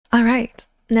All right,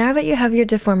 now that you have your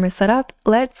deformer set up,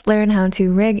 let's learn how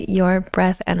to rig your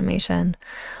breath animation.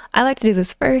 I like to do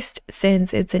this first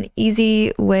since it's an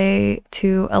easy way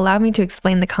to allow me to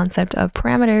explain the concept of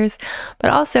parameters,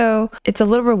 but also it's a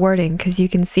little rewarding because you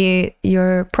can see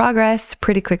your progress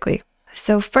pretty quickly.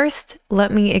 So first, let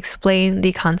me explain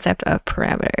the concept of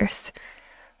parameters.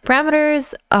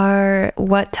 Parameters are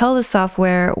what tell the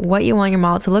software what you want your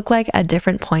model to look like at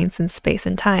different points in space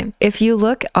and time. If you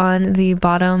look on the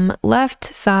bottom left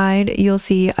side, you'll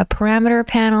see a parameter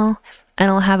panel, and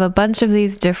it'll have a bunch of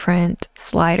these different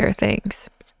slider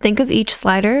things. Think of each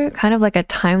slider kind of like a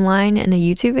timeline in a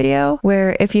YouTube video,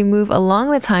 where if you move along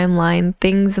the timeline,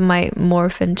 things might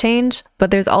morph and change,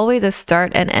 but there's always a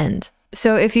start and end.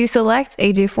 So if you select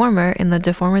a deformer in the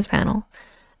deformers panel,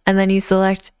 and then you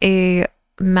select a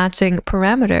matching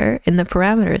parameter in the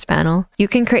parameters panel, you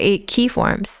can create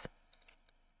keyforms,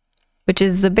 which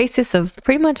is the basis of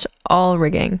pretty much all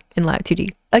rigging in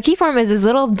Live2d. A keyform is this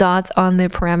little dot on the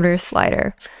parameter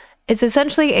slider. It's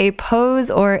essentially a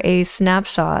pose or a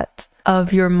snapshot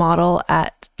of your model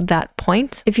at that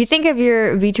point. If you think of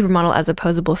your VTuber model as a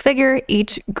posable figure,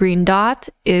 each green dot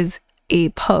is a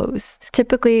pose.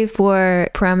 Typically for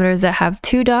parameters that have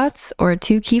 2 dots or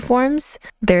 2 keyforms,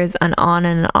 there's an on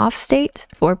and an off state.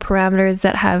 For parameters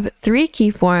that have 3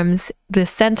 keyforms, the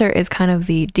center is kind of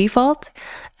the default,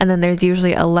 and then there's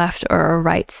usually a left or a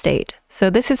right state. So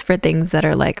this is for things that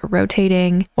are like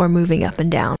rotating or moving up and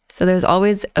down. So there's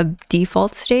always a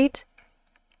default state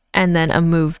and then a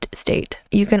moved state.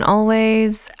 You can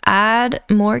always add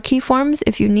more keyforms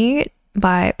if you need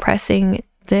by pressing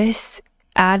this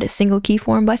add single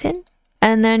keyform button,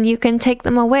 and then you can take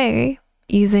them away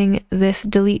using this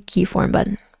delete keyform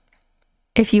button.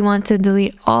 If you want to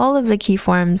delete all of the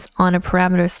keyforms on a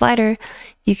parameter slider,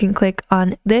 you can click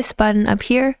on this button up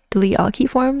here, delete all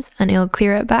keyforms, and it'll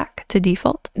clear it back to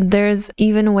default. There's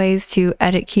even ways to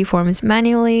edit keyforms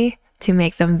manually to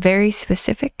make them very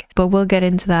specific, but we'll get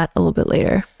into that a little bit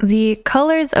later. The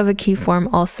colors of a keyform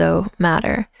also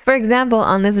matter. For example,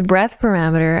 on this breath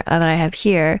parameter that I have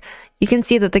here, you can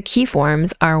see that the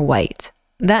keyforms are white.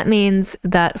 That means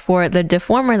that for the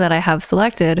deformer that I have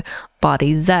selected,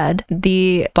 body Z,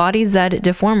 the body Z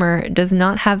deformer does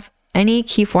not have any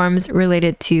keyforms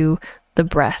related to the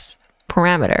breath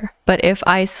parameter. But if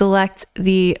I select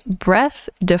the breath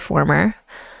deformer,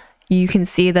 you can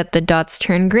see that the dots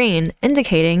turn green,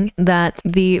 indicating that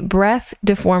the breath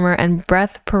deformer and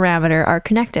breath parameter are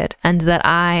connected, and that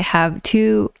I have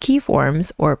 2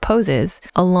 keyforms or poses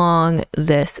along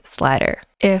this slider.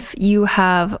 If you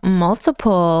have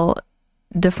multiple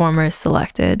deformers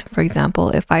selected, for example,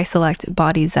 if I select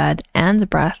body Z and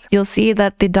breath, you'll see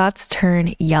that the dots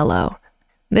turn yellow.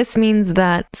 This means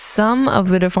that some of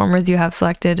the deformers you have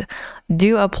selected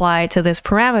do apply to this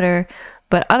parameter,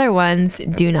 but other ones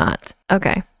do not.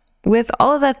 Okay, with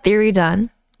all of that theory done,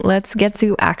 let's get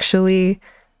to actually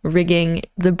rigging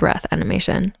the breath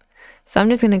animation. So I'm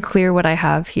just gonna clear what I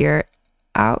have here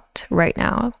out right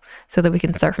now so that we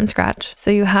can start from scratch.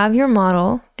 So you have your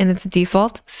model in its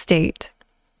default state.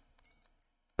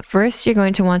 First, you're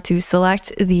going to want to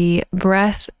select the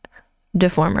breath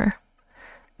deformer.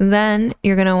 Then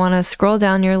you're gonna wanna scroll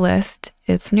down your list.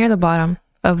 It's near the bottom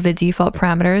of the default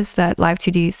parameters that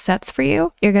Live2d sets for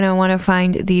you. You're going to want to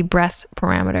find the breath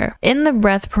parameter. In the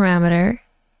breath parameter,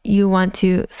 you want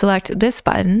to select this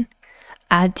button,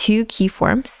 add 2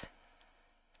 keyforms,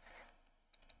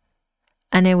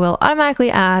 and it will automatically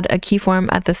add a keyform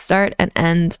at the start and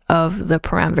end of the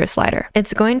parameter slider.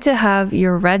 It's going to have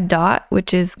your red dot,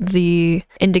 which is the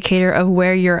indicator of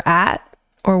where you're at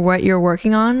or what you're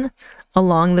working on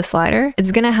along the slider.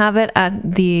 It's going to have it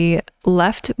at the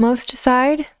leftmost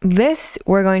side. This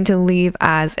we're going to leave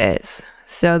as is.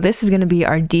 So this is going to be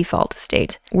our default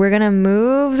state. We're going to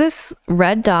move this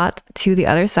red dot to the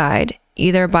other side,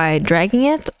 either by dragging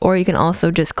it, or you can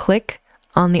also just click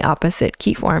on the opposite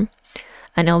keyform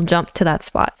and it'll jump to that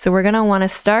spot. So we're going to want to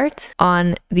start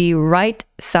on the right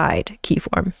side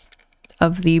keyform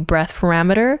of the breath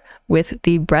parameter with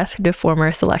the breath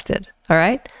deformer selected. All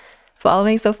right?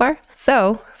 Following so far?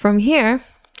 So from here,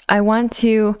 I want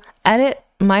to edit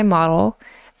my model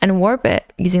and warp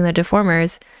it using the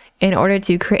deformers in order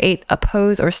to create a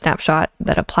pose or snapshot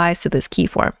that applies to this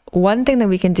keyform. One thing that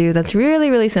we can do that's really,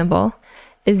 really simple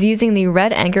is using the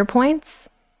red anchor points.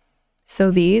 So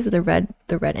these, the red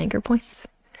anchor points,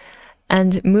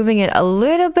 and moving it a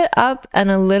little bit up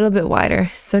and a little bit wider.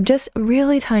 So just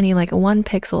really tiny, like 1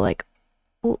 pixel, like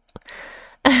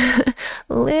a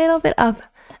little bit up.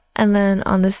 And then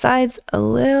on the sides, a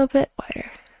little bit wider.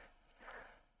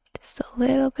 Just a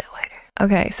little bit wider.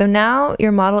 Okay, so now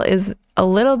your model is a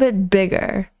little bit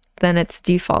bigger than its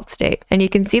default state. And you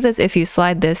can see this if you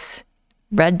slide this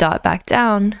red dot back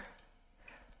down,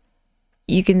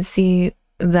 you can see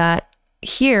that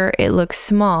here it looks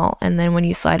small, and then when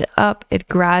you slide it up, it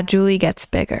gradually gets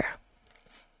bigger.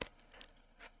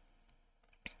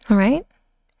 All right.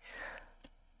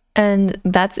 And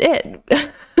that's it.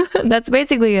 That's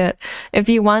basically it. If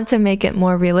you want to make it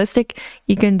more realistic,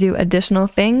 you can do additional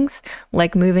things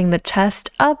like moving the chest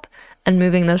up and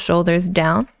moving the shoulders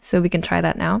down. So we can try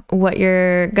that now. What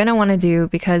you're gonna want to do,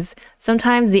 because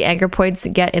sometimes the anchor points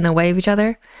get in the way of each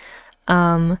other,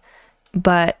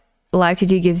 but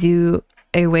Live2d gives you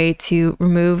a way to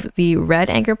remove the red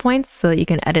anchor points so that you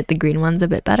can edit the green ones a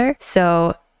bit better.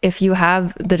 So if you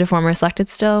have the deformer selected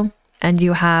still and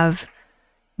you have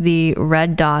the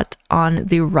red dot on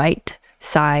the right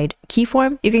side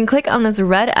keyform, you can click on this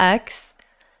red X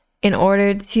in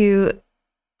order to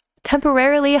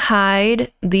temporarily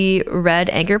hide the red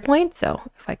anchor point. So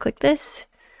if I click this,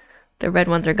 the red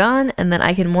ones are gone, and then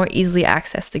I can more easily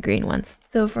access the green ones.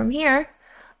 So from here,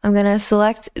 I'm gonna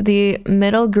select the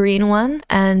middle green one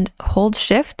and hold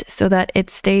shift so that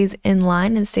it stays in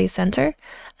line and stays center,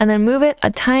 and then move it a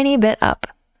tiny bit up.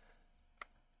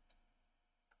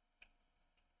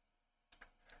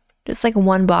 Just like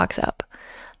one box up.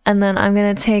 And then I'm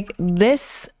gonna take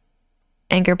this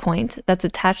anchor point that's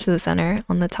attached to the center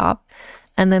on the top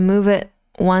and then move it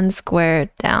one square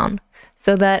down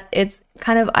so that it's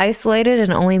kind of isolated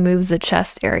and only moves the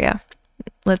chest area.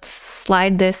 Let's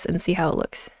slide this and see how it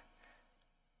looks.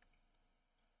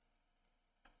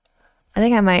 I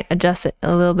think I might adjust it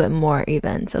a little bit more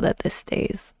even so that this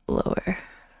stays lower.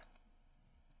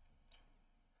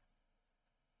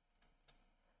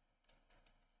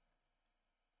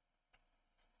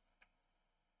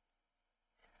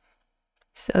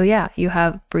 So yeah, you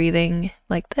have breathing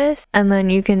like this, and then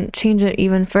you can change it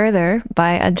even further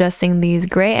by adjusting these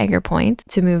gray anchor points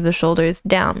to move the shoulders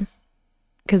down.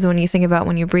 Because when you think about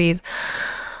when you breathe,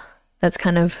 that's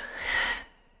kind of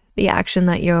the action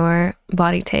that your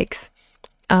body takes.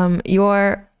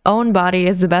 Your own body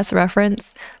is the best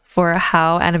reference for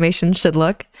how animation should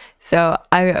look. So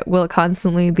I will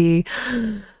constantly be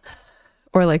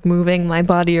or like moving my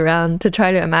body around to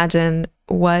try to imagine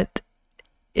what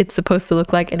it's supposed to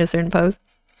look like in a certain pose.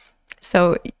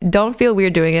 So don't feel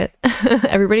weird doing it.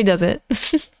 Everybody does it.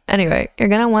 Anyway, you're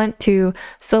gonna want to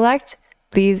select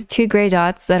these two gray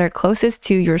dots that are closest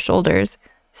to your shoulders.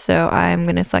 So I'm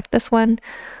gonna select this one.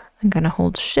 I'm gonna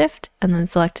hold shift and then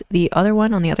select the other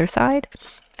one on the other side.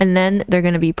 And then they're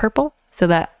gonna be purple so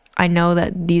that I know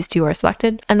that these two are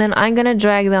selected. And then I'm gonna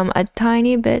drag them a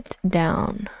tiny bit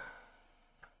down.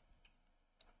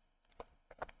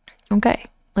 Okay.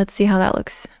 Let's see how that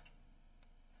looks.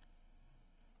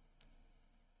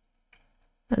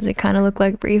 Does it kind of look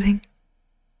like breathing?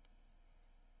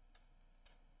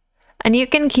 And you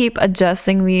can keep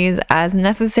adjusting these as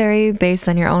necessary based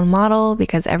on your own model,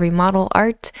 because every model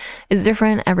art is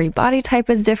different, every body type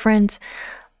is different.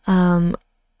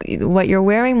 What you're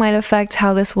wearing might affect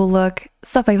how this will look,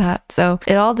 stuff like that. So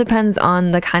it all depends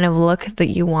on the kind of look that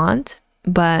you want,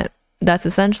 but that's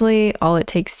essentially all it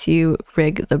takes to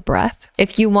rig the breath.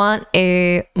 If you want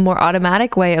a more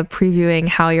automatic way of previewing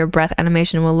how your breath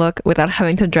animation will look without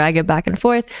having to drag it back and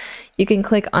forth, you can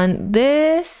click on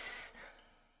this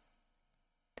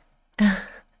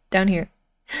down here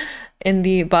in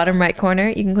the bottom right corner.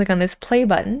 You can click on this play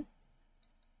button,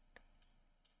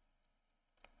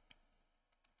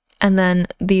 and then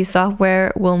the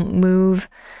software will move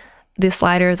the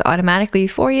sliders automatically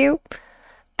for you.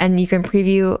 And you can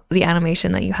preview the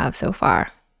animation that you have so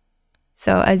far.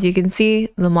 So as you can see,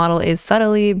 the model is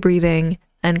subtly breathing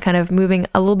and kind of moving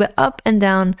a little bit up and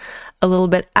down, a little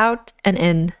bit out and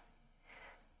in.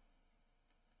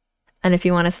 And if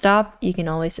you want to stop, you can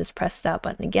always just press that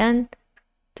button again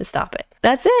to stop it.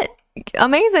 That's it.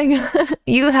 Amazing.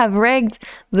 You have rigged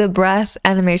the breath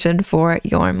animation for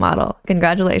your model.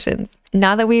 Congratulations.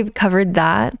 Now that we've covered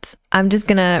that, I'm just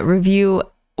gonna review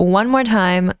one more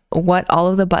time what all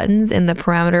of the buttons in the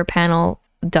parameter panel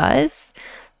does,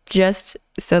 just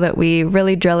so that we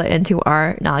really drill it into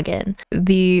our noggin.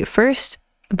 The first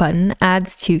button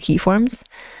adds 2 keyforms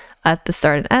at the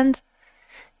start and end.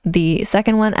 The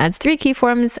second one adds 3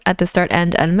 keyforms at the start,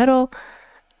 end, and middle.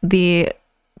 The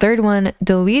third one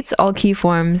deletes all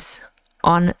keyforms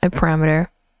on a parameter.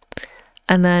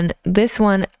 And then this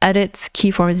one edits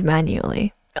keyforms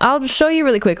manually. I'll show you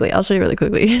really quickly.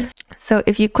 So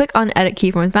if you click on edit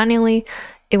keyforms manually,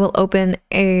 it will open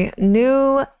a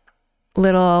new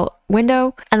little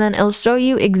window, and then it'll show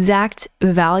you exact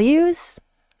values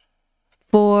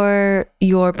for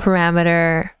your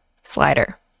parameter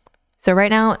slider. So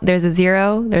right now there's a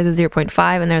 0, there's a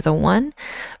 0.5, and there's a 1,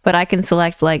 but I can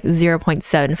select like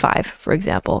 0.75, for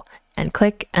example, and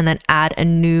click and then add a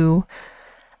new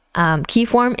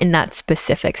keyform in that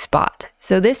specific spot.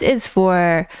 So this is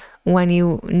for when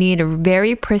you need a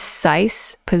very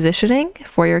precise positioning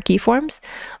for your keyforms,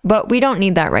 but we don't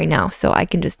need that right now, so I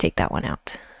can just take that one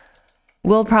out.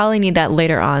 We'll probably need that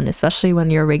later on, especially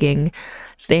when you're rigging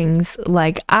things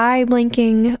like eye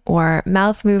blinking or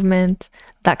mouth movement.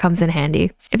 That comes in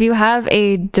handy. If you have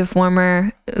a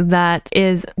deformer that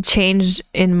is changed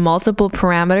in multiple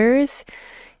parameters,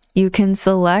 you can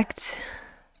select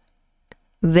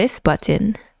this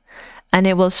button and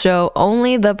it will show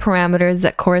only the parameters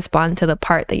that correspond to the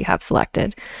part that you have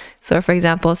selected. So for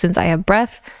example, since I have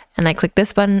breath and I click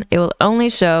this button, it will only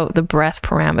show the breath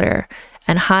parameter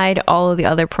and hide all of the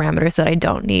other parameters that I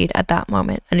don't need at that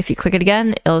moment. And if you click it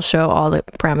again, it'll show all the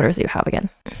parameters that you have again.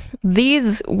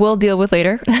 These we'll deal with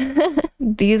later.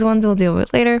 These ones we'll deal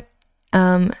with later.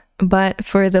 But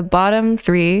for the bottom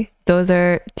 3, those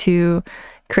are to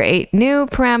create new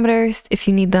parameters if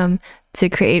you need them, to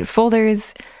create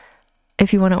folders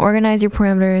if you want to organize your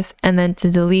parameters, and then to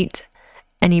delete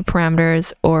any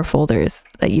parameters or folders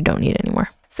that you don't need anymore.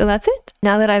 So that's it.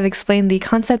 Now that I've explained the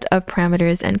concept of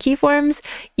parameters and keyforms,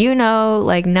 you know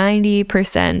like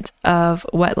 90% of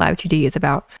what Live2d is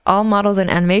about. All models and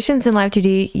animations in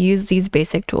Live2d use these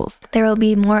basic tools. There will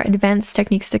be more advanced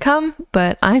techniques to come,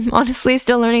 but I'm honestly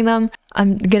still learning them.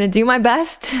 I'm gonna do my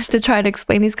best to try to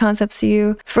explain these concepts to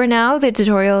you. For now, the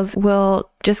tutorials will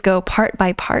just go part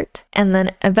by part, and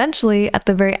then eventually at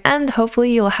the very end,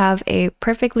 hopefully you'll have a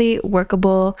perfectly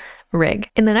workable rig.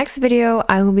 In the next video,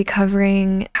 I will be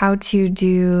covering how to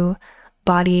do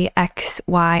body X,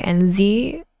 Y, and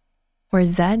Z or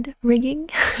Z rigging.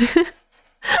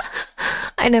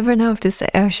 I never know if to say,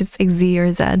 I should say Z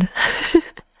or Z.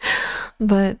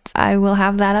 But I will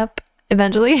have that up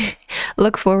eventually.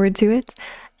 Look forward to it.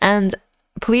 And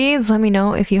please let me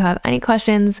know if you have any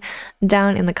questions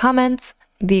down in the comments.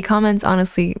 The comments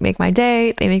honestly make my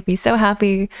day. They make me so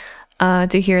happy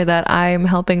to hear that I'm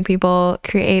helping people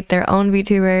create their own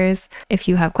VTubers. If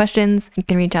you have questions, you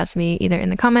can reach out to me either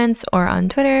in the comments or on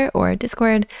Twitter or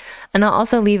Discord. And I'll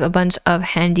also leave a bunch of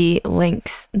handy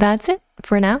links. That's it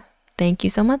for now. Thank you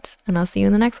so much, and I'll see you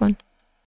in the next one.